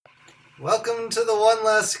Welcome to the One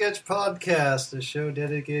Last Sketch podcast, a show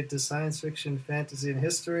dedicated to science fiction, fantasy, and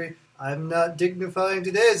history. I'm not dignifying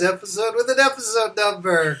today's episode with an episode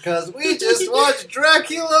number, because we just watched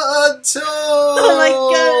Dracula Untold!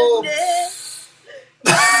 Oh my goodness!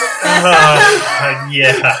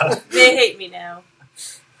 Yeah. They hate me now.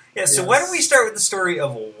 Yeah, so why don't we start with the story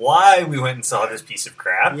of why we went and saw this piece of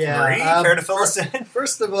crap? Yeah, Marie, care to fill us in?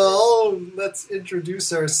 First of all, let's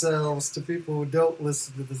introduce ourselves to people who don't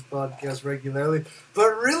listen to this podcast regularly,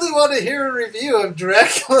 but really want to hear a review of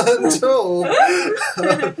Dracula Untold.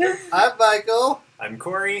 I'm Michael. I'm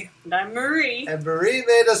Corey. And I'm Marie. And Marie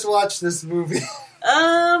made us watch this movie.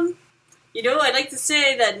 I'd like to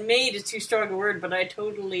say that made is too strong a word, but I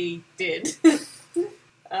totally did.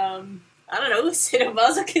 I don't know,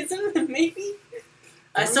 sadomasochism, maybe?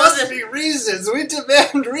 There must be reasons. We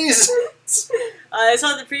demand reasons. I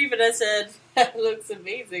saw the preview and I said, that looks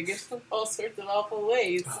amazing in all sorts of awful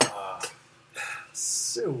ways.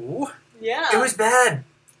 So... Yeah. It was bad.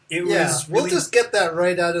 It was really... We'll just get that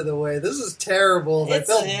right out of the way. This is terrible. I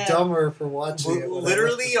felt dumber for watching it.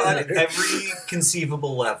 Literally on every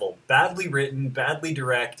conceivable level. Badly written, badly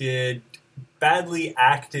directed, badly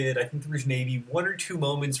acted. I think there was maybe one or two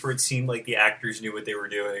moments where it seemed like the actors knew what they were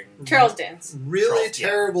doing. Charles Dance. Really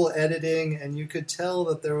terrible editing, and you could tell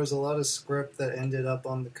that there was a lot of script that ended up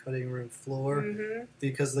on the cutting room floor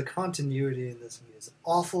because the continuity in this movie is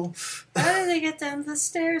awful. How did they get down the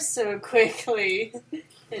stairs so quickly?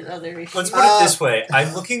 In other issues. Let's put it this way.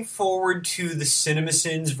 I'm looking forward to the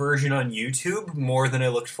CinemaSins version on YouTube more than I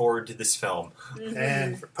looked forward to this film. Mm-hmm.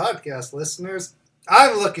 And for podcast listeners,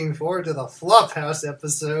 I'm looking forward to the Flophouse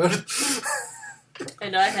episode.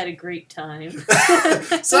 And I had a great time.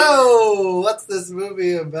 So, what's this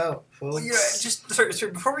movie about, folks? Well,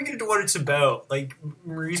 sorry, before we get into what it's about, like,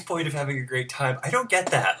 Marie's point of having a great time, I don't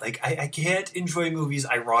get that. Like, I can't enjoy movies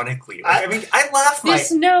ironically. Like, I laughed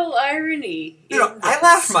There's no irony. I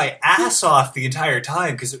laughed my ass off the entire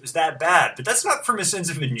time because it was that bad, but that's not from a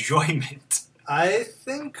sense of enjoyment. I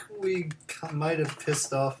think we might have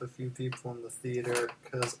pissed off a few people in the theater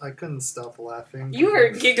because I couldn't stop laughing. You were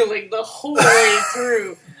giggling the whole way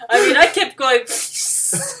through. I mean, I kept going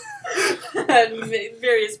at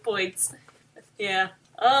various points. Yeah.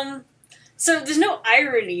 So there's no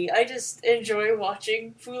irony. I just enjoy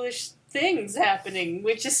watching foolish things happening,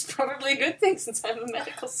 which is probably a good thing since I'm a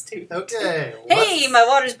medical student. Okay. Hey, my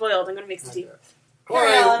water's boiled. I'm going to make some tea.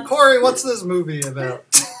 Corey, what's this movie about?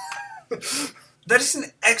 That is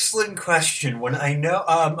an excellent question. When I know,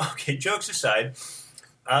 okay, jokes aside,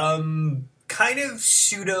 kind of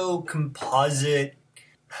pseudo-composite.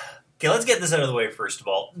 Okay, let's get this out of the way first of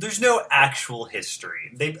all. There's no actual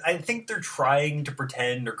history. I think they're trying to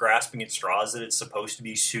pretend or grasping at straws that it's supposed to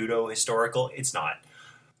be pseudo-historical. It's not.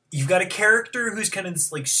 You've got a character who's kind of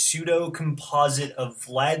this like pseudo-composite of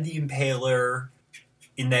Vlad the Impaler,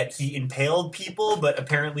 in that he impaled people, but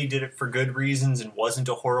apparently did it for good reasons and wasn't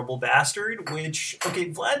a horrible bastard, which,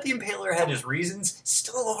 okay, Vlad the Impaler had his reasons,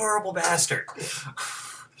 still a horrible bastard.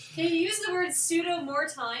 Can you use the word pseudo more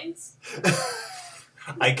times?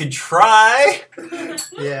 I could try.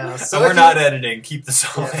 Yeah. So we're not editing. Keep this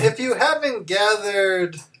on. Yeah, if you haven't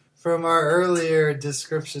gathered from our earlier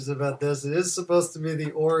descriptions about this, it is supposed to be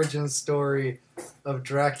the origin story of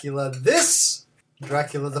Dracula.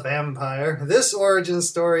 Dracula the Vampire. This origin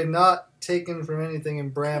story not taken from anything in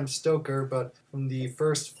Bram Stoker, but from the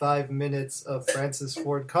first 5 minutes of Francis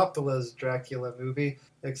Ford Coppola's Dracula movie,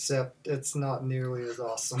 except it's not nearly as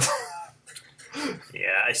awesome.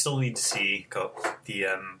 Yeah, I still need to see the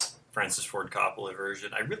Francis Ford Coppola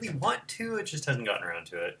version. I really want to, it just hasn't gotten around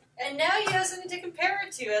to it. And now you have something to compare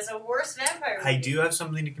it to as a worse vampire movie. I do have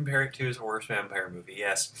something to compare it to as a worse vampire movie,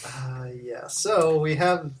 yes. Yeah, so we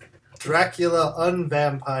have Dracula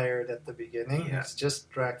unvampired at the beginning. Yeah. It's just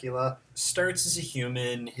Dracula. Starts as a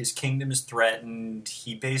human, his kingdom is threatened,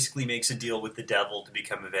 he basically makes a deal with the devil to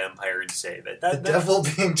become a vampire and save it. The devil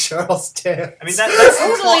being Charles Dance. I mean, that's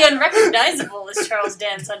totally unrecognizable as Charles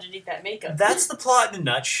Dance underneath that makeup. That's the plot in a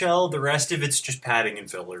nutshell. The rest of it's just padding and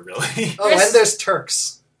filler, really. Oh, and there's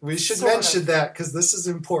Turks. We should mention that because this is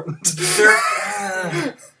important.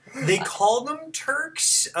 They call them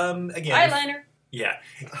Turks. Again, eyeliner. Yeah,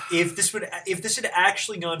 if this had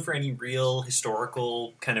actually gone for any real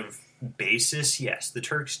historical kind of basis, yes, the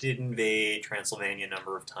Turks did invade Transylvania a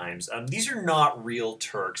number of times. These are not real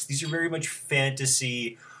Turks. These are very much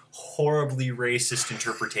fantasy horribly racist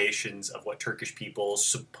interpretations of what Turkish people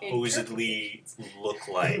supposedly look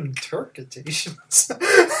like. Interpretations.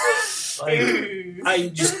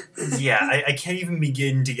 I can't even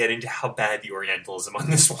begin to get into how bad the Orientalism on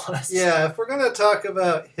this was. Yeah, if we're going to talk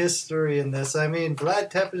about history in this, I mean, Vlad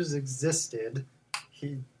Tepes existed.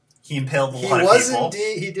 He impaled a lot of people.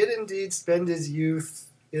 He did indeed spend his youth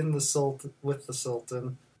in the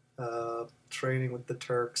Sultan, training with the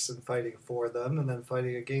Turks and fighting for them, and then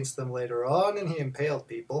fighting against them later on, and he impaled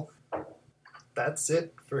people. That's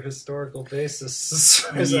it for historical basis, as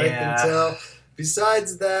far as I can tell.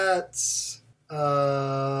 Besides that,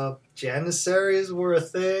 Janissaries were a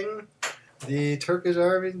thing. The Turkish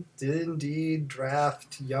army did indeed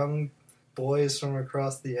draft young boys from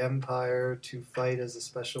across the empire to fight as a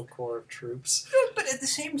special corps of troops. But at the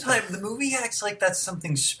same time, the movie acts like that's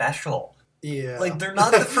something special. Yeah. Like, they're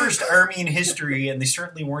not the first army in history, and they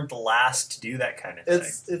certainly weren't the last to do that kind of thing.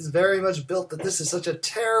 It's very much built that this is such a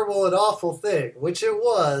terrible and awful thing, which it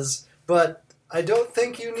was, but I don't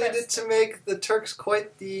think you needed to make the Turks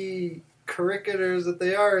quite the caricatures that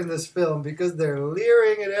they are in this film, because they're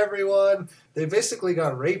leering at everyone. They basically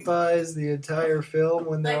got rape eyes the entire film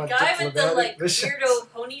when they're on guy with the missions. weirdo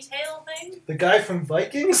ponytail thing? The guy from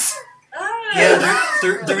Vikings? Ah. Yeah,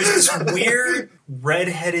 there was this weird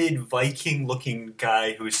red-headed Viking-looking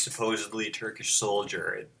guy who is supposedly a Turkish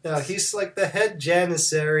soldier. Yeah, he's like the head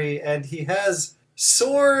janissary, and he has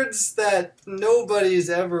swords that nobody's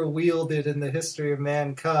ever wielded in the history of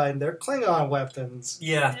mankind. They're Klingon weapons.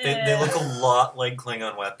 Yeah, they look a lot like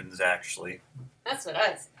Klingon weapons, actually. That's what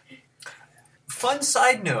I said. Fun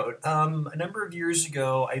side note, a number of years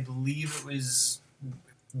ago, I believe it was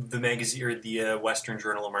the magazine, or the Western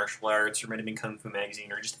Journal of Martial Arts, or might have been Kung Fu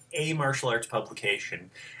Magazine, or just a martial arts publication,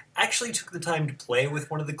 actually took the time to play with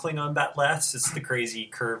one of the Klingon batleths, it's the crazy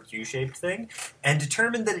curved U-shaped thing, and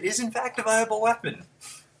determined that it is in fact a viable weapon.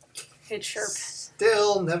 It's sharp.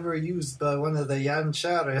 Still never used by one of the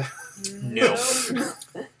Yanchara. No.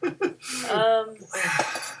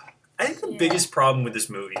 I think the biggest problem with this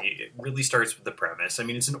movie, it really starts with the premise. I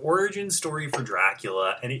mean, it's an origin story for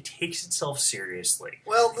Dracula, and it takes itself seriously.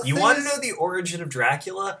 Well, you want to know the origin of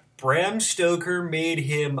Dracula? Bram Stoker made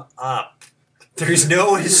him up. There's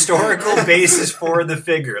no historical basis for the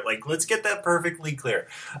figure. Like, let's get that perfectly clear.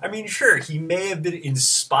 I mean, sure, he may have been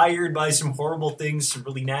inspired by some horrible things some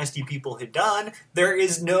really nasty people had done. There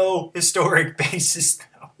is no historic basis, though.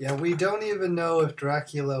 Yeah, we don't even know if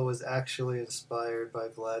Dracula was actually inspired by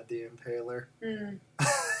Vlad the Impaler.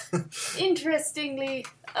 Interestingly,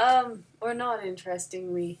 or not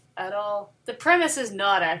interestingly at all, the premise is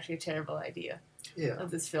not actually a terrible idea. Yeah.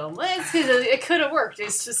 Of this film. It could have worked.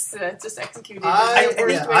 It's just executed.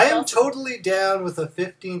 I am totally down with a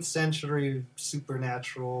 15th century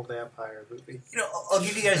supernatural vampire movie. You know, I'll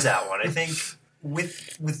give you guys that one. I think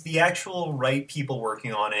with the actual right people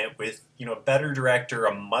working on it, with, you know, a better director,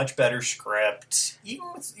 a much better script,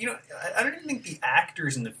 even with, you know, I don't even think the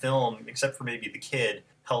actors in the film, except for maybe the kid,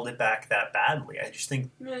 held it back that badly. I just think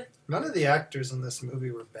none of the actors in this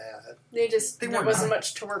movie were bad. There wasn't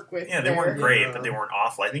much to work with. Yeah, they weren't great, but they weren't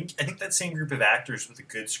awful. I think that same group of actors with a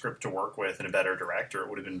good script to work with and a better director, it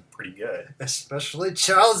would have been pretty good. Especially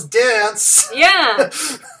Charles Dance. Yeah.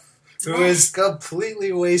 Who is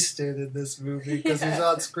completely wasted in this movie because he's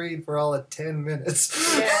on screen for all of 10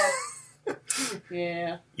 minutes. Yeah.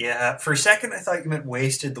 Yeah. Yeah, for a second I thought you meant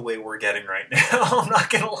wasted the way we're getting right now. I'm not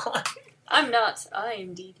gonna lie. I'm not. I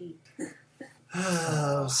am DD.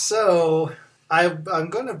 So, I'm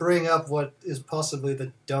going to bring up what is possibly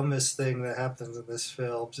the dumbest thing that happens in this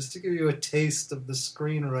film, just to give you a taste of the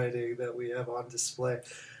screenwriting that we have on display.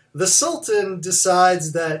 The Sultan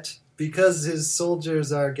decides that because his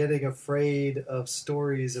soldiers are getting afraid of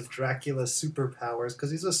stories of Dracula's superpowers,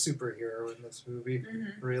 because he's a superhero in this movie,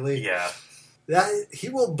 really. Yeah. That he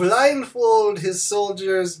will blindfold his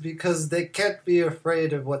soldiers because they can't be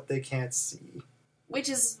afraid of what they can't see. Which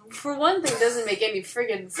is, for one thing, doesn't make any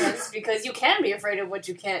friggin' sense, because you can be afraid of what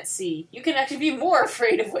you can't see. You can actually be more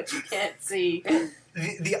afraid of what you can't see.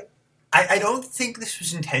 I don't think this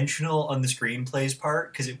was intentional on the screenplay's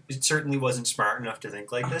part, because it certainly wasn't smart enough to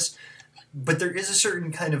think like this. But there is a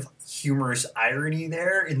certain kind of humorous irony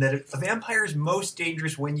there, in that a vampire is most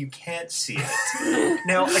dangerous when you can't see it.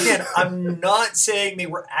 Now, again, I'm not saying they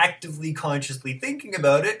were actively, consciously thinking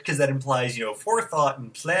about it, because that implies, you know, forethought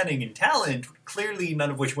and planning and talent, clearly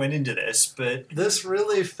none of which went into this, but... This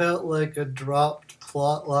really felt like a dropped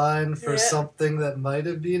plot line for something that might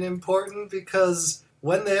have been important, because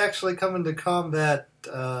when they actually come into combat,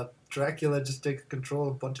 Dracula just takes control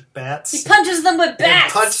of a bunch of bats. He punches them with And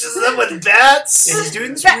bats. punches them with bats. And he's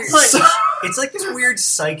doing this Bat weird. punch. It's like this weird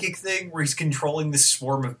psychic thing where he's controlling this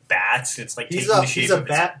swarm of bats. And it's like He's taking a the shape he's a of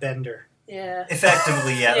bat bender. Yeah.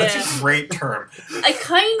 Effectively, yeah. That's Yeah. a great term. I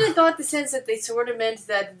kind of got the sense that they sort of meant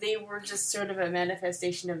that they were just sort of a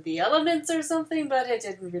manifestation of the elements or something, but it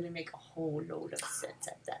didn't really make a whole load of sense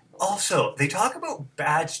at that moment. Also, they talk about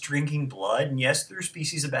bats drinking blood, and yes, there are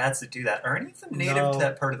species of bats that do that. Are any of them native No. to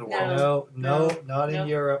that part of the world? No, No. not in No.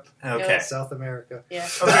 Europe. Okay. South America. Yeah.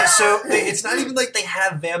 Okay, so it's not even like they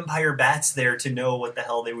have vampire bats there to know what the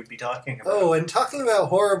hell they would be talking about. Oh, and talking about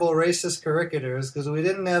horrible racist caricatures, because we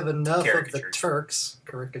didn't have enough of the Caricatures. Turks.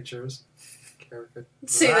 Caricatures.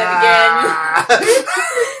 Say that again.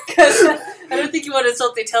 Because I don't think you want to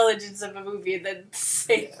insult the intelligence of a movie and then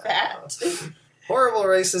say that. Horrible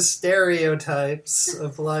racist stereotypes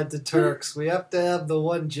applied to Turks. We have to have the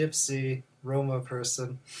one gypsy Roma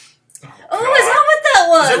person. Oh, is that what that Is that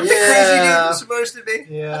was? what the crazy Yeah. dude was supposed to be?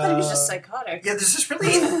 Yeah. I thought he was just psychotic. Yeah, there's this really,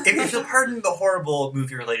 if you'll pardon the horrible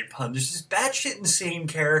movie-related pun, there's this batshit insane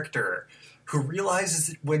character who realizes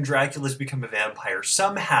that when Dracula's become a vampire,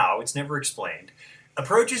 somehow, it's never explained,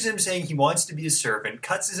 approaches him saying he wants to be a servant,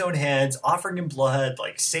 cuts his own hands, offering him blood,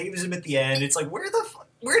 like, saves him at the end. It's like, where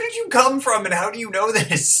did you come from and how do you know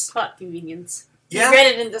this? Plot convenience. Yeah. You read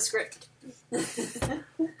it in the script.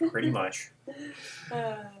 Pretty much.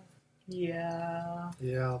 Yeah.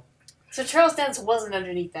 Yeah. So Charles Dance wasn't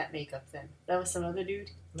underneath that makeup then. That was some other dude.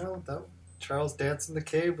 No, that Charles Dance in the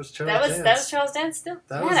Cave was Charles That was Dance. that was Charles Dance still.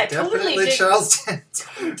 That Man, was I totally definitely didn't. Charles Dance.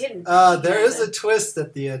 Totally didn't. There is a twist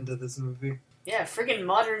at the end of this movie. Yeah, friggin'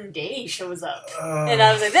 Modern Day shows up, and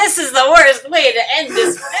I was like, "This is the worst way to end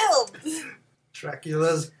this film."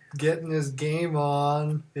 Dracula's getting his game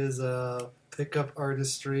on, his pickup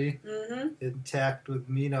artistry Mm-hmm. intact with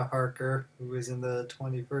Mina Harker, who is in the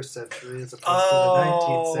 21st century as opposed to the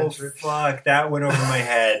 19th century. Fuck, that went over my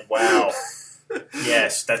head. Wow.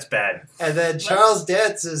 Yes, that's bad. And then Charles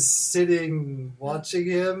Dance is sitting watching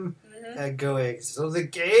him Mm-hmm. and going, "So the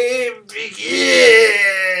game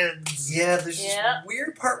begins!" Yeah, there's Yeah. this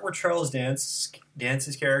weird part where Charles Dance's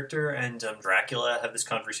character and Dracula have this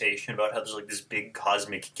conversation about how there's like this big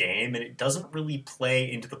cosmic game, and it doesn't really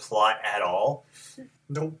play into the plot at all.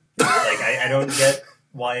 Nope. Like, I don't get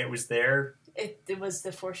why it was there. It was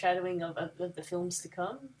the foreshadowing of the films to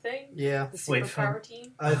come thing. Yeah. The Wait, superpower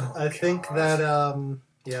team. I think God.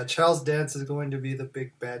 that, Charles Dance is going to be the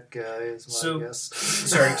big bad guy, is my So- guess.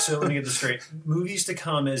 Sorry, so let me get this straight. Movies to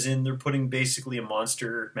come, as in they're putting basically a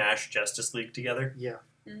Monster Mash Justice League together. Yeah,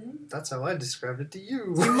 Mm-hmm. that's how I described it to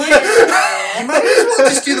you. You might as well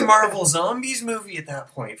just do the Marvel Zombies movie at that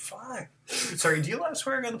point. Fuck. Sorry, do you allow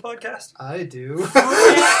swearing on the podcast? I do.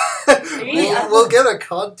 Yeah. we'll get a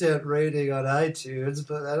content rating on iTunes,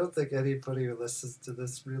 but I don't think anybody who listens to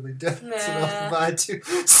this really does Nah. enough of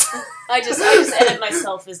iTunes. I just edit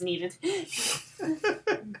myself as needed.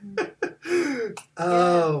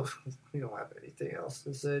 Oh, we don't have anything else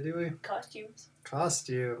to say, do we? Costumes.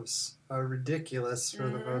 Costumes are ridiculous for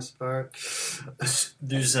the Mhm. most part.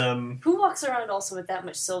 There's Who walks around also with that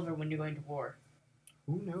much silver when you're going to war?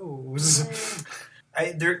 Who knows?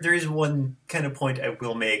 there is one kind of point I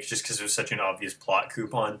will make just because it was such an obvious plot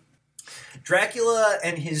coupon. Dracula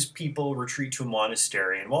and his people retreat to a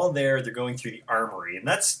monastery, and while there, they're going through the armory, and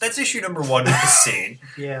that's issue number one of the scene.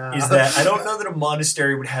 Yeah. Is that I don't know that a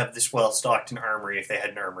monastery would have this well stocked an armory if they had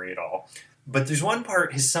an armory at all. But there's one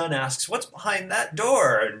part his son asks, "What's behind that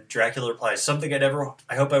door?" And Dracula replies, "Something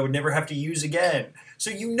I hope I would never have to use again." So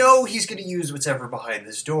you know he's going to use what's ever behind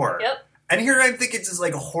this door. Yep. And here I'm thinking it's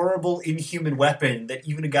like a horrible, inhuman weapon that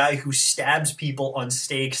even a guy who stabs people on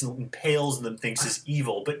stakes and impales them thinks is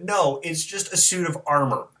evil. But no, it's just a suit of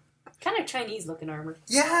armor. Kind of Chinese looking armor.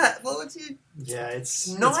 Yeah, well, it's Yeah, it's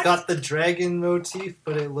Not- got the dragon motif,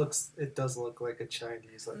 but it does look like a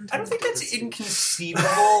Chinese. Like, I don't think that's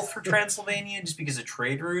inconceivable for Transylvania just because of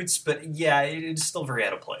trade routes, but yeah, it's still very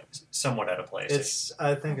out of place, somewhat out of place.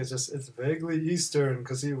 I think it's vaguely Eastern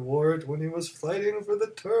because he wore it when he was fighting for the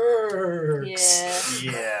Turks.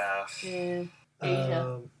 Yeah. Yeah.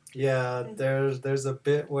 Yeah. Yeah, there's a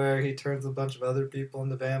bit where he turns a bunch of other people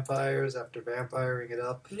into vampires after vampiring it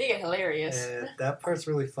up, They get hilarious. and that part's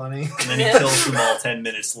really funny. And then he Yeah. kills them all 10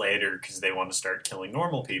 minutes later because they want to start killing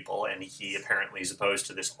normal people, and he apparently is opposed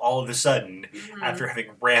to this all of a sudden Mhm. after having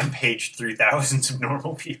rampaged through thousands of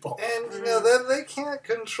normal people. And then they can't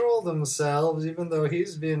control themselves, even though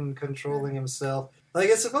he's been controlling himself. Like,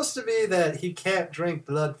 it's supposed to be that he can't drink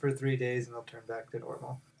blood for 3 days and he'll turn back to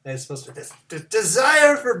normal. And it's supposed to be this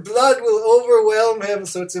desire for blood will overwhelm him,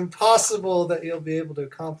 so it's impossible that he'll be able to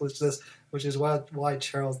accomplish this. which is why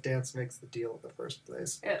Charles Dance makes the deal in the first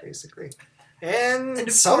place, Yeah. basically. And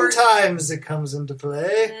of sometimes it comes into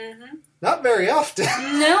play. Mm-hmm. Not very often.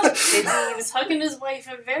 No, he was hugging his wife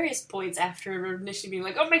at various points after initially being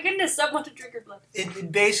like, "Oh my goodness, I want to drink her blood."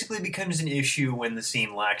 It basically becomes an issue when the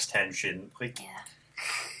scene lacks tension. Like, Yeah.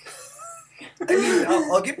 I mean,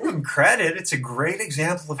 I'll give him credit. It's a great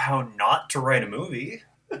example of how not to write a movie.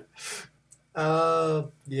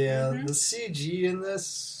 Mhm. The CG in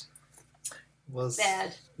this was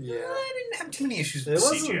Bad. Yeah, I didn't have too many issues it with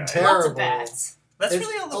wasn't CGI. terrible. Lots of bads. That's It's-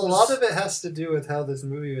 really all that a was. lot of it has to do with how this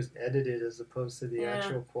movie was edited as opposed to the Yeah.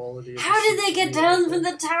 actual quality. Of How the did they get CG, down I from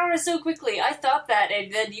think. the tower so quickly? I thought that,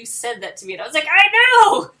 and then you said that to me, and I was like, I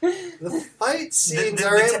know! The fight scenes the-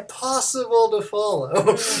 are the- impossible to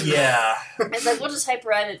follow. Yeah. It's like, we'll just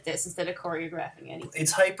hyper edit this instead of choreographing anything.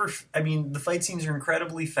 It's hyper. I mean, the fight scenes are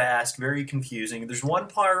incredibly fast, very confusing. There's one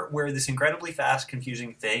part where this incredibly fast,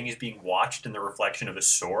 confusing thing is being watched in the reflection of a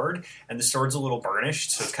sword, and the sword's a little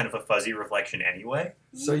burnished, so it's kind of a fuzzy reflection anyway.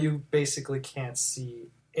 So you basically can't see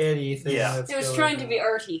anything. Yeah. That's It was going trying to on. be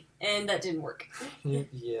arty, and that didn't work.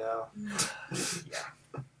 Yeah.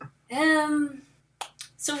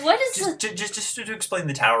 So what is the... Just to explain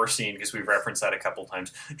the tower scene, because we've referenced that a couple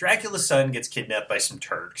times. Dracula's son gets kidnapped by some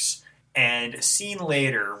Turks, and a scene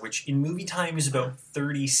later, which in movie time is about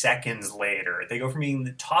 30 seconds later, they go from being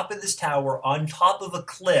the top of this tower on top of a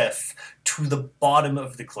cliff to the bottom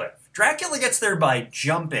of the cliff. Dracula gets there by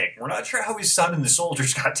jumping. We're not sure how his son and the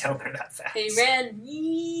soldiers got down there that fast. They ran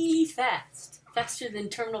really fast. Faster than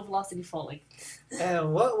terminal velocity falling.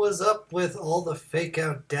 And what was up with all the fake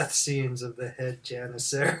out death scenes of the head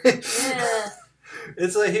Janissary? Yeah.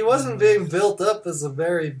 It's like he wasn't being built up as a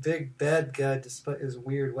very big bad guy despite his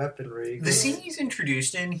weird weaponry. The scene he's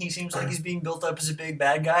introduced in, he seems like he's being built up as a big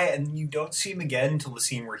bad guy, and you don't see him again until the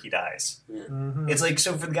scene where he dies. Mhm. It's like,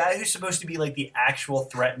 so for the guy who's supposed to be like the actual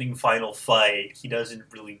threatening final fight, he doesn't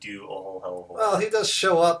really do a whole hell of a lot. Well, he does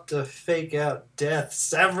show up to fake out death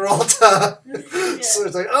several times. So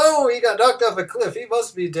it's like, oh, he got knocked off a cliff. He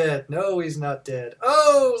must be dead. No, he's not dead.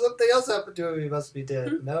 Oh, something else happened to him. He must be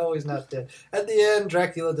dead. No, he's not dead. At the end,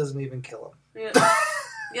 Dracula doesn't even kill him. Yeah.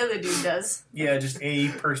 The other dude does. Yeah, just a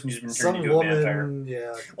person who's been turned Some into a vampire. woman,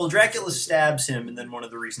 yeah. Well, Dracula stabs him, and then one of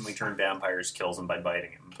the recently turned vampires kills him by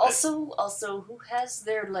biting him. But- Also, who has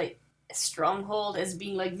their, like, stronghold as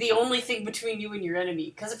being, like, the only thing between you and your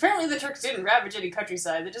enemy? Because apparently the Turks didn't ravage any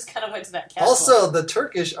countryside. They just kind of went to that castle. Also, the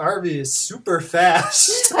Turkish army is super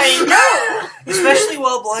fast. I know! especially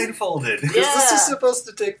while blindfolded. Because Yeah. this is supposed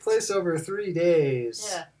to take place over 3 days.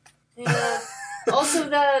 Yeah. Yeah. Also,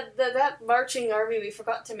 that marching army, we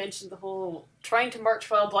forgot to mention the whole trying to march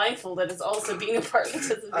while blindfolded is also being a part that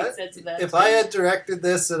doesn't make sense of that. If I had directed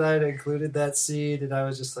this and I'd included that scene and I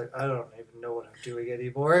was just like, I don't even know what I'm doing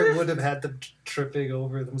anymore, it would have had them tripping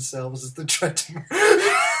over themselves as they tried to.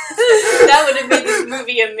 That would have made this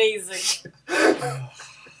movie amazing.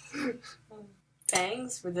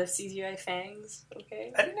 Fangs? Were the CGI fangs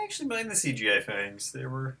okay? I didn't actually mind the CGI fangs. There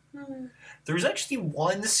Hmm. was actually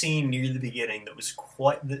one scene near the beginning that was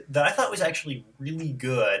that I thought was actually really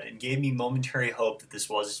good and gave me momentary hope that this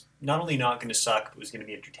was not only not going to suck, but was going to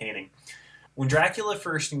be entertaining. When Dracula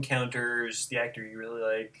first encounters the actor you really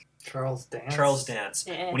like, Charles Dance. Charles Dance.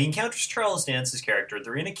 Yeah. When he encounters Charles Dance's character,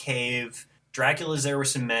 they're in a cave. Dracula's there with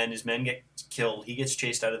some men. His men get killed. He gets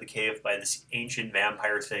chased out of the cave by this ancient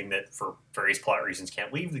vampire thing that, for various plot reasons,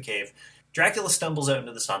 can't leave the cave. Dracula stumbles out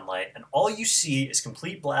into the sunlight, and all you see is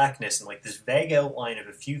complete blackness and like this vague outline of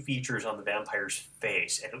a few features on the vampire's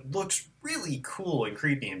face, and it looks really cool and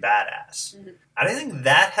creepy and badass. Mhm. And I think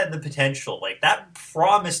that had the potential, like that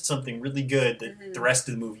promised something really good that Mhm. the rest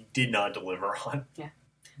of the movie did not deliver on.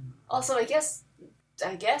 Also, I guess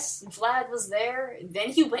Vlad was there, then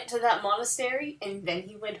he went to that monastery, and then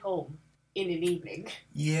he went home in an evening.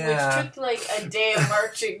 Which took like a day of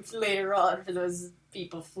marching later on for those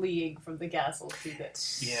people fleeing from the castle to that.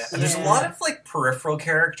 Yeah, and there's a lot of like peripheral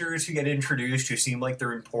characters who get introduced who seem like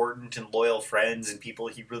they're important and loyal friends and people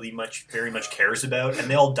he very much cares about, and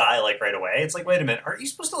they all die like right away. It's like, wait a minute, aren't you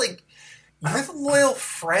supposed to like? You're the loyal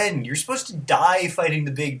friend. You're supposed to die fighting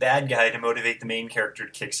the big bad guy to motivate the main character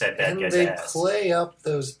to kick said bad And guy's they ass. play up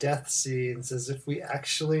those death scenes as if we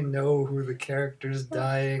actually know who the characters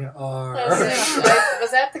dying are. Was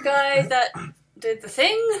that the guy that did the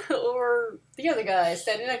thing, or the other guy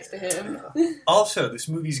standing next to him? Also, this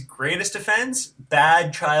movie's greatest offense: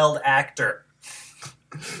 bad child actor.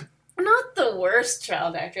 Not the worst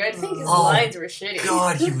child actor. I think his Oh, lines were shitty.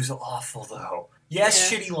 God, he was awful though.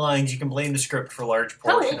 Yes, Yeah. shitty lines. You can blame the script for a large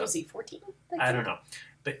How portion old of was he? 14? I don't know.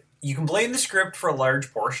 But you can blame the script for a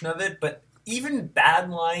large portion of it, but even bad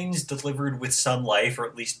lines delivered with some life, or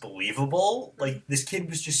at least believable. Like, this kid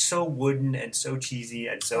was just so wooden and so cheesy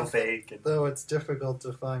and so fake. And... Though it's difficult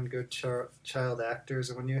to find good child actors,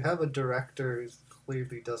 and when you have a director who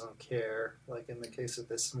clearly doesn't care, like in the case of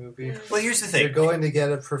this movie, Well, here's the thing. you're going to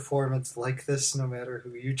get a performance like this no matter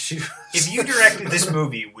who you choose. If you directed this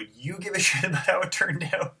movie, would you give a shit about how it turned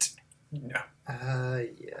out? No.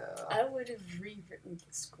 Yeah. I would have rewritten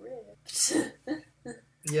the script.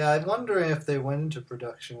 Yeah, I'm wondering if they went into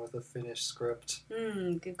production with a finished script.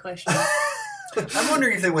 Good question. I'm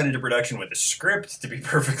wondering if they went into production with a script, to be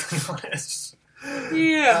perfectly honest.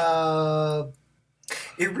 Yeah.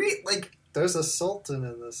 There's a sultan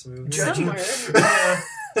in this movie. Judging- Somewhere.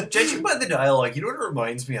 Judging by the dialogue, you know what it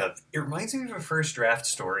reminds me of? It reminds me of a first draft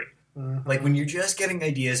story. Mhm. Like, when you're just getting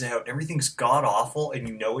ideas out and everything's god-awful and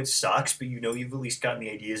you know it sucks, but you know you've at least gotten the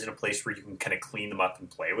ideas in a place where you can kind of clean them up and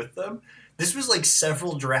play with them. This was like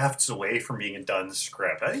several drafts away from being a done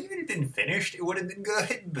script. I think even if it didn't finished, it would have been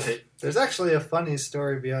good, but... There's actually a funny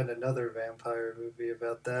story behind another vampire movie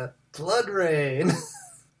about that. Blood Rain.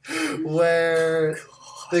 Where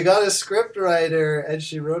they got a script writer and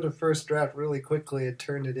she wrote a first draft really quickly and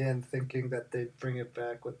turned it in thinking that they'd bring it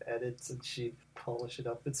back with edits and she'd polish it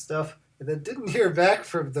up and stuff. And then didn't hear back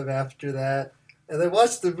from them after that. And then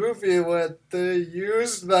watched the movie and went, they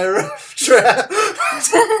used my rough draft.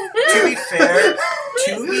 To be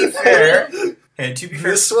fair,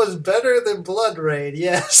 This was better than Blood Rain,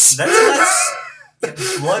 yes.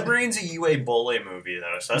 Blood Rain's a Yue Bolle movie,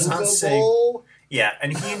 though, so that's not saying... Bowl? Yeah,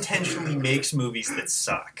 and he intentionally makes movies that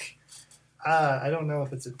suck. I don't know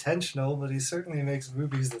if it's intentional, but he certainly makes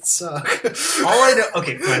movies that suck. All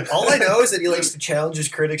I know is that he likes to challenge his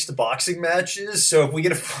critics to boxing matches, so if we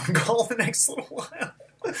get a phone call in the next little while,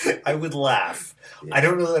 I would laugh. Yeah. I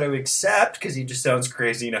don't know that I would accept, because he just sounds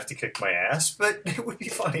crazy enough to kick my ass, but it would be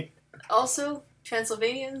funny. Also,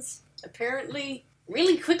 Transylvanians apparently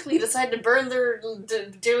really quickly decide to burn their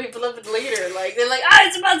dearly beloved leader. Like, they're like,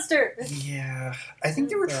 it's a monster! Yeah, I think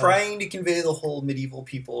they were trying to convey the whole medieval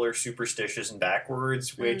people are superstitious and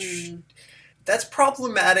backwards, which... That's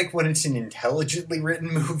problematic when it's in intelligently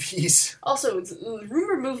written movies. Also,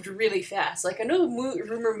 Rumor moved really fast. Like, I know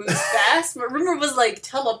Rumor moves fast, but Rumor was, like,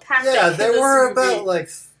 telepathic. Yeah, there were movie.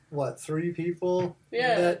 about, 3 people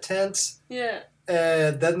Yeah. in that tent? Yeah,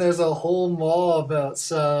 And then there's a whole mob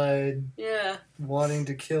outside yeah. wanting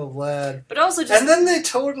to kill Vlad. But also just... And then they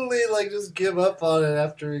totally, just give up on it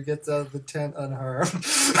after he gets out of the tent unharmed.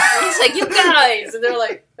 He's like, you guys! And they're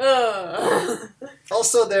like, ugh.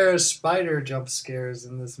 Also, there are spider jump scares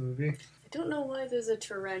in this movie. I don't know why there's a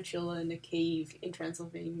tarantula in a cave in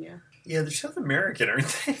Transylvania. Yeah, they're South American, aren't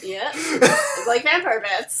they? Yeah. It's like vampire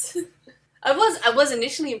bats. I was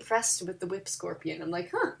initially impressed with the whip scorpion. I'm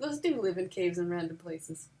like, those do live in caves in random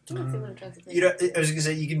places. I don't see one in Transylvania. You know, I was gonna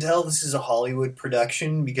say, you can tell this is a Hollywood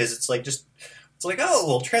production because it's like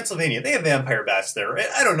Transylvania, they have vampire bats there.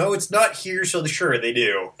 I don't know, it's not here, so sure they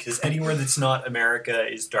do. Because anywhere that's not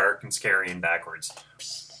America is dark and scary and backwards.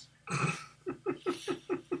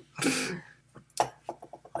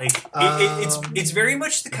 It's very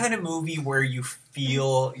much the kind of movie where you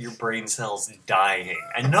feel your brain cells dying,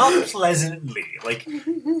 and not pleasantly. Like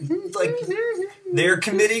they're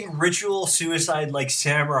committing ritual suicide like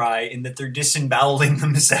samurai in that they're disemboweling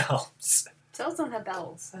themselves. Cells don't have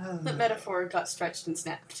bowels. The metaphor got stretched and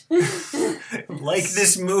snapped. Like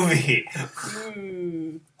this movie.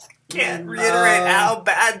 Can't Mm. reiterate how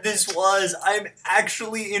bad this was. I'm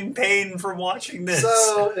actually in pain from watching this.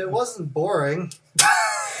 So, it wasn't boring.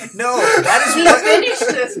 No, that is He what... finished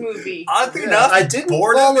this movie. Oddly Yeah, enough, I didn't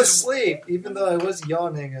boredom fall is... asleep, even though I was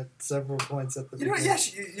yawning at several points at the You know, beginning.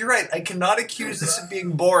 yes, you're right. I cannot accuse this of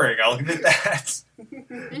being boring. I'll admit that.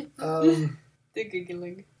 The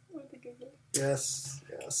giggling. Oh, the giggling. Yes.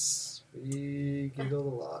 We giggled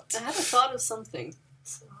a lot. I had a thought of something.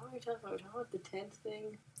 So how are we talking about? How about the tent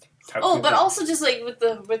thing? How could But we- also just like with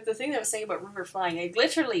the thing that I was saying about River flying, like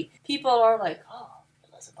literally people are like,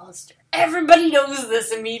 it was a monster. Everybody knows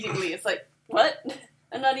this immediately. It's like, what?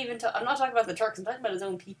 I'm not talking about the Turks. I'm talking about his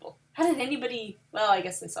own people. How did anybody? Well, I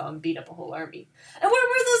guess they saw him beat up a whole army. And where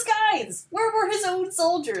were those guys? Where were his own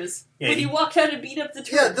soldiers when he walked out and beat up the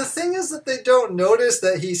Turks? Yeah, the thing is that they don't notice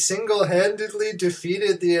that he single-handedly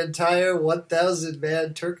defeated the entire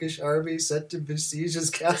 1,000-man Turkish army sent to besiege his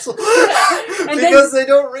castle. Because they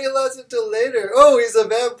don't realize it till later. Oh, he's a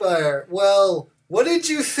vampire. Well, what did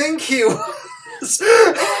you think he was?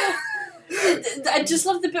 I just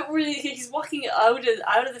love the bit where he's walking out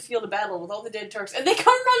of the field of battle with all the dead Turks, and they come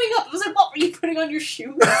running up. I was like, what were you putting on your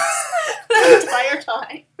shoes the entire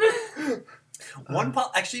time?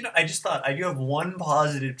 Actually, no, I just thought I do have one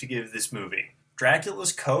positive to give this movie.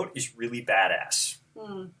 Dracula's coat is really badass.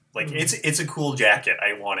 Like, it's a cool jacket.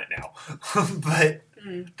 I want it now. But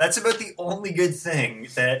that's about the only good thing,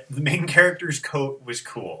 that the main character's coat was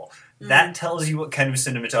cool. That tells you what kind of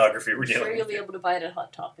cinematography we're I'm dealing sure with. you'll be able to buy it at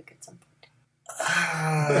Hot Topic at some point.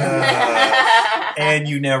 And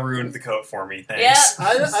you now ruined the coat for me. Thanks.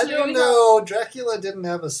 Yeah. I don't know. Dracula didn't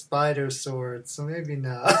have a spider sword, so maybe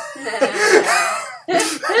not.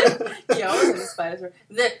 Yeah, I was in the spider.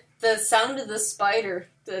 The sound of the spider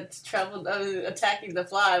that traveled attacking the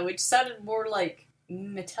fly, which sounded more like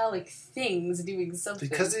metallic things doing something.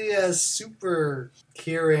 Because he has super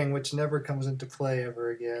hearing, which never comes into play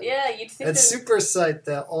ever again. Yeah, you'd think And that... super sight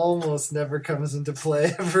that almost never comes into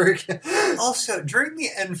play ever again. Also, during the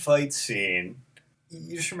end fight scene,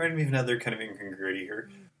 you just reminded me of another kind of incongruity here.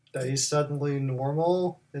 That he's suddenly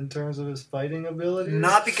normal in terms of his fighting abilities.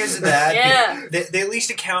 Not because of that. Yeah. They at least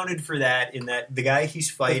accounted for that in that the guy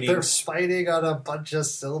he's But fighting... they're fighting on a bunch of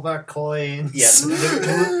silver coins. Yes,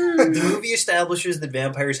 the movie establishes that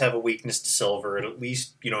vampires have a weakness to silver. It at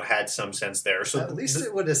least, had some sense there. So At least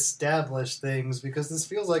it would establish things, because this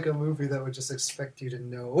feels like a movie that would just expect you to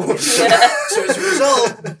know. Yeah. So as a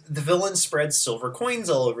result, the villain spreads silver coins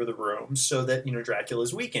all over the room so that,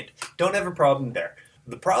 Dracula's weakened. Don't have a problem there.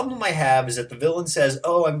 The problem I have is that the villain says,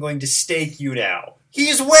 "Oh, I'm going to stake you now."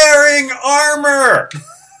 He's wearing armor!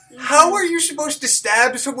 How are you supposed to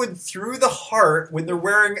stab someone through the heart when they're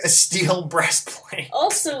wearing a steel breastplate?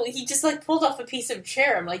 Also, he just pulled off a piece of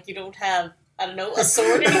chair. I'm like, you don't have, I don't know, a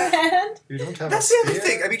sword in your hand? You don't have That's a the other spear?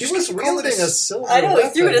 thing. I mean, he just was wielding wielding a silver I know, he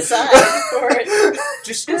threw it weapon. aside for it.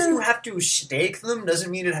 Just because you have to stake them doesn't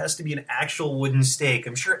mean it has to be an actual wooden stake.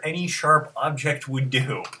 I'm sure any sharp object would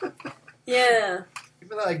do. Yeah.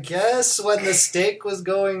 Even I guess when the stake was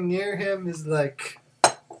going near him, his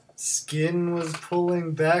skin was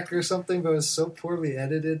pulling back or something, but it was so poorly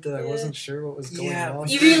edited that I Yeah. wasn't sure what was going Yeah. on.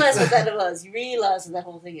 You realize what that was. You realize what that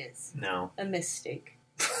whole thing is. No. A mistake.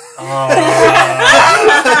 Oh.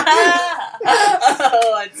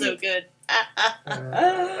 Oh, that's so good.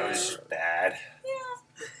 That was just bad.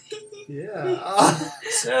 Yeah.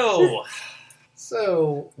 So,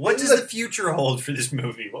 So, what does the future hold for this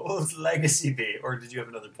movie? What will its legacy be? Or did you have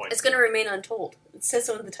another point? It's going to remain untold. It says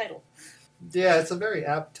so in the title. yeah, it's a very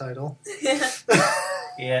apt title.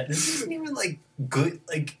 Yeah, this isn't even, good,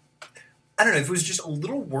 I don't know, if it was just a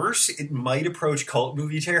little worse, it might approach cult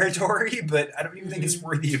movie territory, but I don't even think it's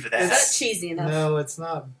worthy of that. It's not cheesy enough. No, it's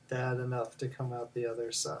not bad enough to come out the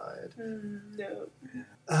other side. No.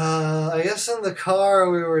 I guess in the car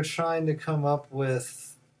we were trying to come up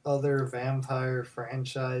with other vampire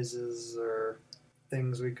franchises or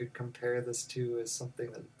things we could compare this to as something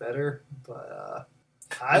that's better, but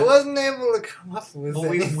I wasn't able to come up with Well,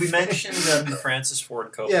 we anything. mentioned the Francis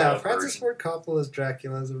Ford Coppola Yeah, Francis version, Ford Coppola's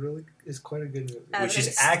Dracula is quite a good movie. which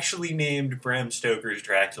is actually named Bram Stoker's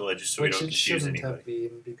Dracula, just so we Which don't it confuse shouldn't anybody. have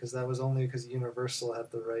been, because that was only because Universal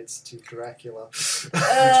had the rights to Dracula.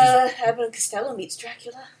 Abbott and Costello meets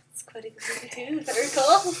Dracula. It's quite a good movie too. Very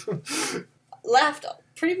cool. Laughed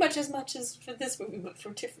pretty much as for this movie, but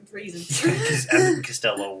for different reasons. Because Evan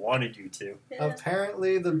Costello wanted you to. Yeah.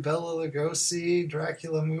 Apparently, the Bela Lugosi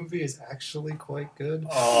Dracula movie is actually quite good.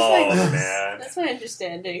 Oh, That's man. That's my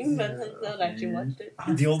understanding, but I've not actually watched it.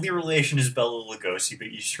 The only relation is Bela Lugosi,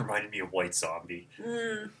 but you just reminded me of White Zombie.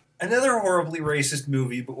 Mm, Another horribly racist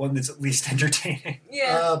movie, but one that's at least entertaining.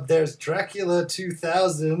 yeah. There's Dracula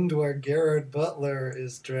 2000, where Gerard Butler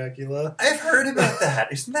is Dracula. I've heard about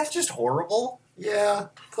that. Isn't that just horrible? Yeah,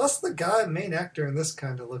 plus the main actor in this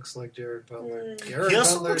kind of looks like Gerard Butler. Mm. Gerard He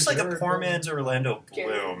also Butler, looks like a Gerard poor Butler. man's Orlando Jared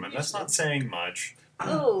Bloom, and that's not saying much.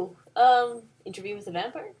 Oh, Interview with the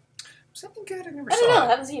Vampire? Something good, I never I don't know, saw I it.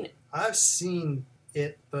 haven't seen it. I've seen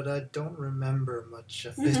it, but I don't remember much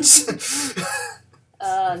of it.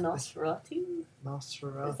 Nosferatu? Is that a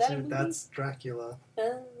Nosferatu, movie? that's Dracula.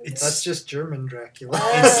 It's- That's just German Dracula.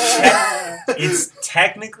 It's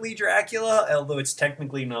technically Dracula, although it's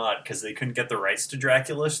technically not, because they couldn't get the rights to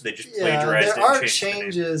Dracula, so they just Yeah, plagiarized it there are and changed the name.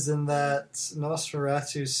 changes in that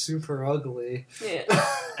Nosferatu's super ugly. yeah.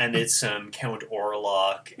 And it's Count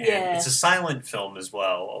Orlok, and Yeah. it's a silent film as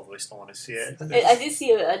well, although I still want to see it. I did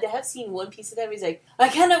see. I have seen one piece of that. Where he's like, "I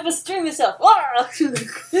cannot restrain myself. Ah!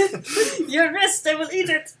 Your wrist, I will eat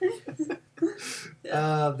it."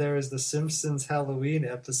 There is the Simpsons Halloween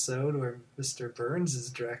episode where Mr. Burns is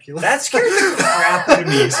Dracula. That scared the crap out of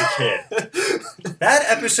me as a kid. That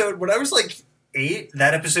episode, when I was 8,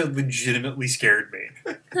 that episode legitimately scared me.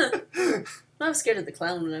 I was scared of the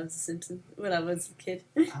clown when I was a Simpson. When I was a kid.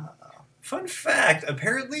 Fun fact,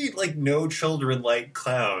 apparently, like, no children like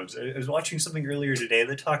clowns. I was watching something earlier today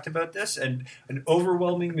that talked about this, and an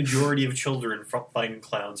overwhelming majority of children find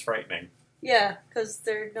clowns frightening. Yeah, because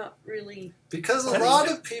they're not really. Because a That is lot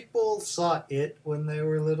it. of people saw it when they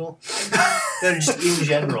were little. They're just in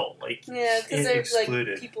general, like, Yeah, because they're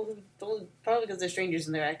excluded. like people who don't. Probably because they're strangers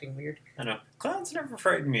and they're acting weird. I don't know. Clowns never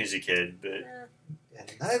frightened me as a kid, but Yeah.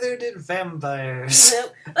 And neither did vampires.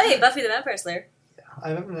 Nope. Oh, hey, Buffy the Vampire Slayer. I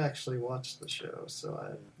haven't actually watched the show, so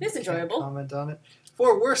I It's can't enjoyable. comment on it.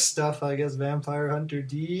 For worse stuff, I guess Vampire Hunter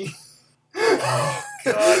D. oh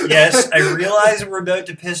god, yes, I realize we're about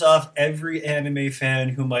to piss off every anime fan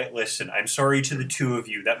who might listen. I'm sorry to the two of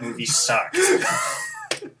you. That movie sucked.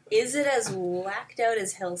 Is it as whacked out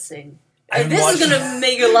as Hellsing? I haven't This is watched- going to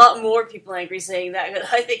make a lot more people angry saying that, but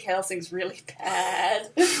I think Hellsing's really bad.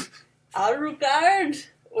 Alucard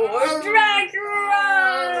or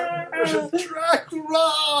Dracula?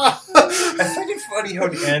 Dracula! I find it funny how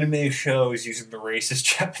an anime show is using the racist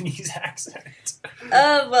Japanese accent.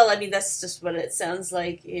 Well, I mean, that's just what it sounds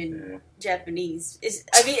like in Japanese. And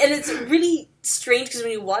it's really strange because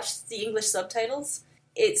when you watch the English subtitles,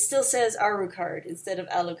 it still says Alucard instead of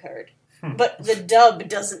Alucard. But the dub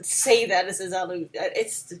doesn't say that. It says Alu.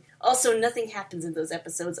 It's also nothing happens in those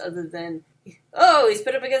episodes other than, oh, he's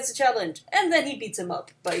put up against a challenge, and then he beats him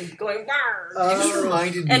up by going "Rawr!" You just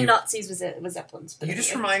reminded me. and of- Nazis with Zeppelins. But You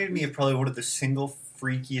just anyway. reminded me of probably one of the single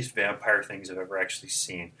freakiest vampire things I've ever actually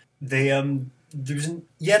seen. They there's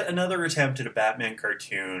yet another attempt at a Batman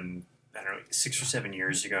cartoon. I don't know, 6 or 7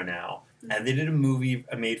 years ago now, and they did a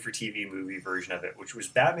made-for-TV movie version of it, which was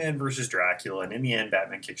Batman versus Dracula, and in the end,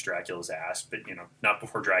 Batman kicks Dracula's ass, but not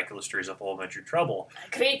before Dracula stirs up a whole bunch of trouble. I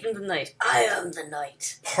create in the night. I am the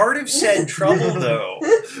night. Part of said trouble, though,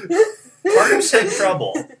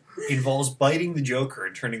 involves biting the Joker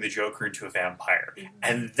and turning the Joker into a vampire,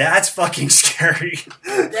 and that's fucking scary.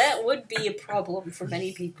 That would be a problem for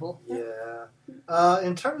many people. Yeah.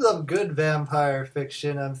 In terms of good vampire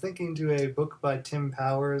fiction, I'm thinking to a book by Tim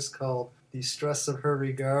Powers called The Stress of Her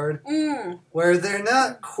Regard, where they're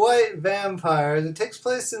not quite vampires. It takes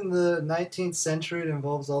place in the 19th century. It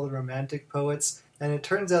involves all the Romantic poets, and it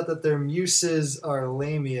turns out that their muses are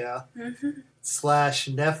Lamia /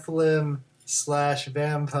 Nephilim /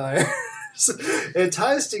 vampires. It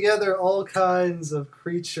ties together all kinds of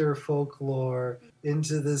creature folklore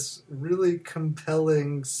into this really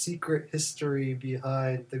compelling secret history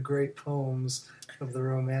behind the great poems of the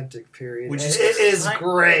Romantic period. Which And is it is kind-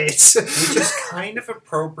 great. Which is kind of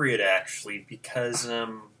appropriate, actually, because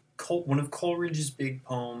one of Coleridge's big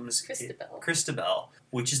poems, Christabel,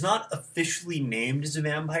 which is not officially named as a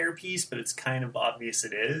vampire piece, but it's kind of obvious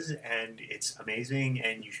it is, and it's amazing,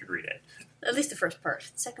 and you should read it. At least the first part.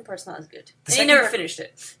 The second part's not as good. The And he second never part- finished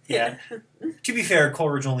it. Yeah. To be fair,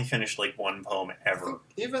 Coleridge only finished like one poem ever.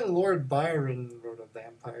 Even Lord Byron wrote a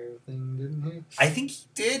vampire thing, didn't he? I think he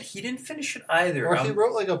did. He didn't finish it either. Or he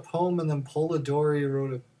wrote like a poem and then Polidori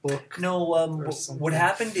wrote a book. No, or something. what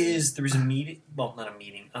happened is there was a meeting. Well, not a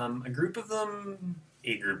meeting. A group of them.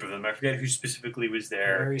 I forget who specifically was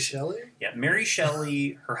there. Mary Shelley? Yeah, Mary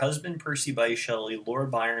Shelley, her husband Percy Bysshe Shelley, Lord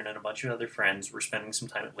Byron, and a bunch of other friends were spending some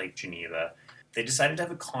time at Lake Geneva. They decided to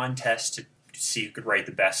have a contest to see who could write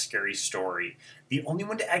the best scary story. The only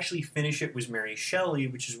one to actually finish it was Mary Shelley,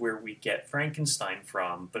 which is where we get Frankenstein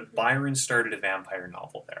from, but Byron started a vampire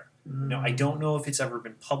novel there. No, I don't know if it's ever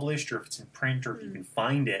been published or if it's in print or if you can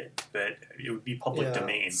find it, but it would be public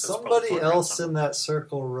domain. So it's probably Somebody floating around else somewhere. in that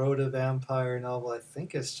circle wrote a vampire novel. I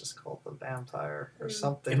think it's just called The Vampire or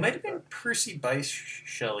something. It might like have been that. Percy Bysshe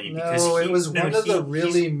Shelley. No, because it was one of the he's-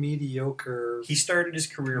 really mediocre. He started his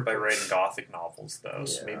career by writing Gothic novels, though,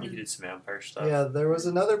 so Yeah. maybe he did some vampire stuff. Yeah, there was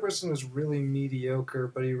another person who was really mediocre,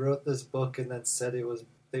 but he wrote this book and then said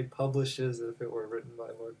they published it as if it were written by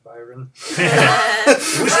Lord Byron.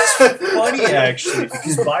 Which is funny, actually,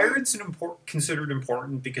 because Byron's considered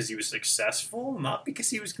important because he was successful, not because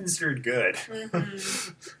he was considered good.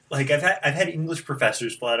 Like I've had English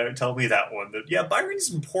professors flat out tell me that one that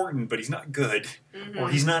Byron's important, but he's not good, or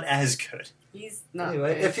he's not as good. He's not.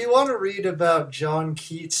 Anyway, good. if you want to read about John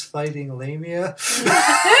Keats fighting Lamia,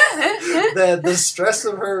 the stress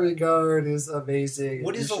of her regard is amazing.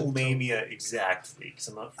 What You is a should lamia exactly? Because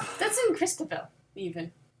I'm not. That's in Christabel,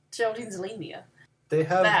 even. Geraldine's Lamia. They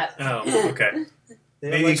have That. Oh, okay. they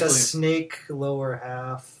have Maybe like explain. a snake lower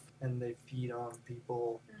half, and they feed on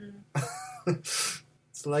people.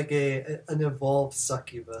 It's like an evolved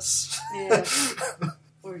succubus. Yeah.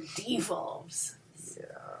 Or devolves.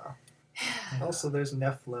 Yeah. Also, there's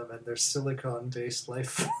Nephilim, and they're silicon-based life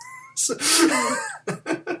forms.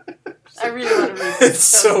 I really want to read this. It's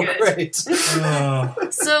so good. great.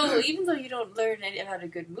 So, even though you don't learn about a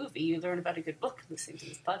good movie, you learn about a good book listening to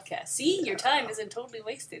this podcast. See, your time isn't totally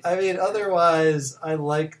wasted. I mean, otherwise, I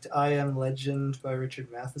liked I Am Legend by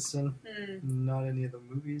Richard Matheson. Not any of the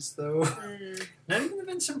movies, though. Not even the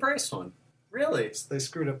Vincent Price one. Really? They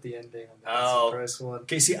screwed up the ending on the Oh. Vincent Price one.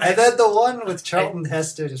 Okay, see, And then the one with Charlton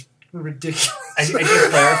Heston is ridiculous. I can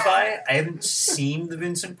clarify. I haven't seen the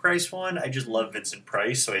Vincent Price one. I just love Vincent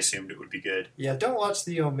Price, so I assumed it would be good. Yeah, don't watch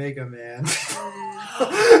the Omega Man.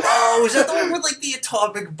 Oh, is that the one with like the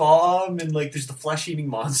atomic bomb and like there's the flesh-eating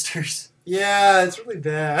monsters? Yeah, it's really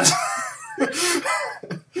bad.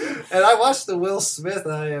 And I watched the Will Smith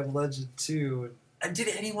I Am Legend too. Did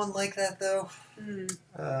anyone like that though?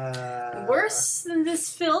 Worse than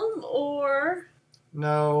this film, or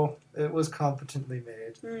No, it was competently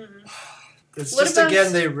made. It's What just, about-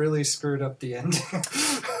 again, they really screwed up the ending.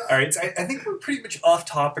 All right, so I think we're pretty much off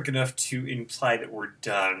topic enough to imply that we're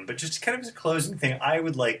done. But just kind of as a closing thing, I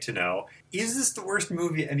would like to know: is this the worst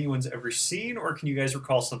movie anyone's ever seen, or can you guys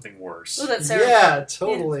recall something worse? oh, that's Sarah. Yeah,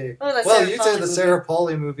 totally. Oh, that's Well, Sarah you Polley said the movie. Sarah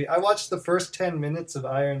Polley movie. I watched the first 10 minutes of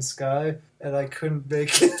Iron Sky, and I couldn't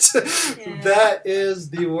make it. Yeah. That is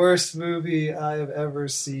the worst movie I have ever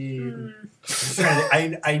seen.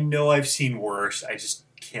 I know I've seen worse. I just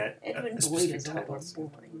can't. Edwin Boyd specific is a little titles.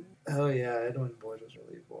 boring. Oh, yeah, Edwin Boyd was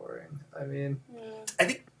really boring. I mean, I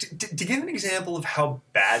think to give an example of how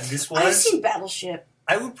bad this was, I've seen Battleship.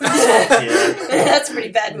 I would put it. That's a pretty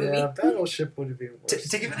bad movie. yeah, Battleship would have been worse.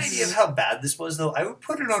 To give an idea of how bad this was, though, I would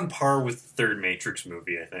put it on par with the third Matrix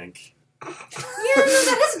movie, I think. Yeah, no,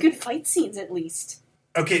 that has good fight scenes at least.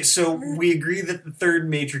 Okay, so we agree that the third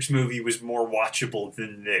Matrix movie was more watchable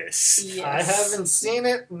than this. Yes. I haven't seen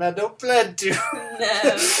it, and I don't plan to.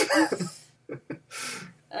 No.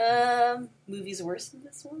 Movies worse than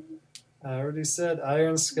this one? I already said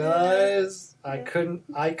Iron Skies. I couldn't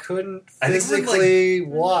I think we're, physically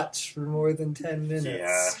watch for more than 10 minutes.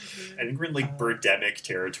 Yeah. I think we're in like Birdemic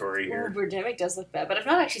territory Oh, here. Birdemic does look bad, but I've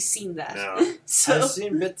not actually seen that. No. So I've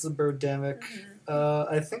seen bits of Birdemic.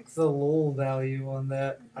 I think the LOL value on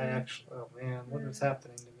that, I actually, oh man, what is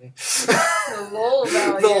happening to me? the LOL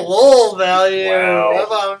value. The LOL value! Wow.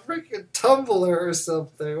 I'm on a freaking Tumblr or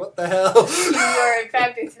something. What the hell? You are in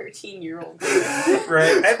fact a 13-year-old.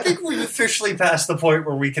 Right? I think we've officially passed the point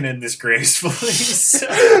where we can end this gracefully. So.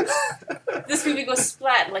 This movie goes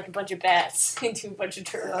splat like a bunch of bats into a bunch of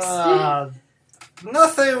turks.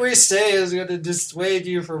 Nothing we say is going to dissuade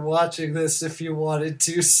you from watching this if you wanted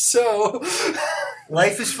to, so...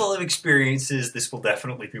 Life is full of experiences. This will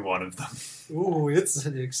definitely be one of them. Ooh, it's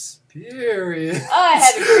an experience. I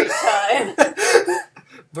had a great time.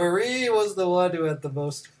 Marie was the one who had the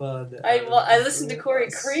most fun. I listened to Corey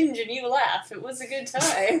cringe and you laugh. It was a good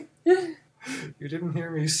time. You didn't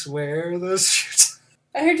hear me swear this shoot.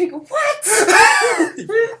 I heard you go, what?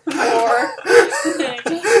 More.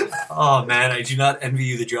 Oh man, I do not envy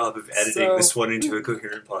you the job of editing So- this one into a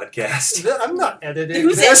coherent podcast. I'm not editing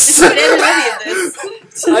Who's this. editing any of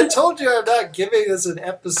this? I told you I'm not giving this an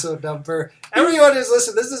episode number. Everyone who's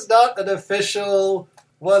listening, this is not an official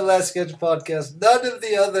One Last Sketch podcast. None of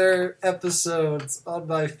the other episodes on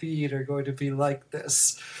my feed are going to be like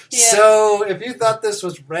this. Yeah. So if you thought this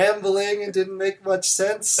was rambling and didn't make much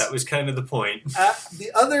sense, That was kind of the point.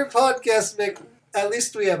 the other podcasts make... At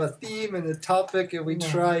least we have a theme and a topic, and we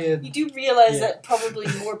try and... You do realize Yeah. that probably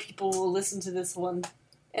more people will listen to this one,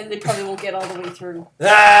 and they probably won't get all the way through.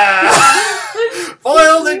 Ah!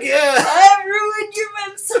 Foiled again! I ruined your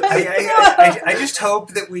website! I just hope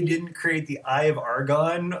that we didn't create the Eye of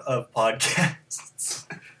Argon of podcasts.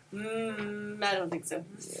 I don't think so.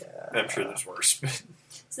 I'm sure there's worse.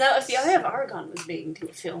 So now, if the Eye of Argon was made into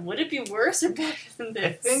a film, would it be worse or better than I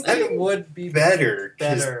this? think it would be Better.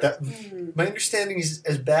 'cause Better. that- my understanding is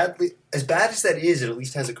as bad as that is, it at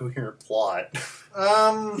least has a coherent plot.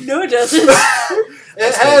 No, it doesn't.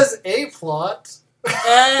 It has a plot.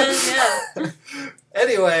 Yeah.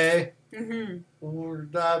 Anyway, we're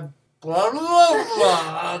not blah blah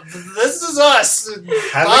blah. This is us.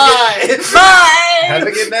 Have a Bye. Bye! Have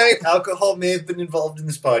a good night. Alcohol may have been involved in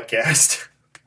this podcast.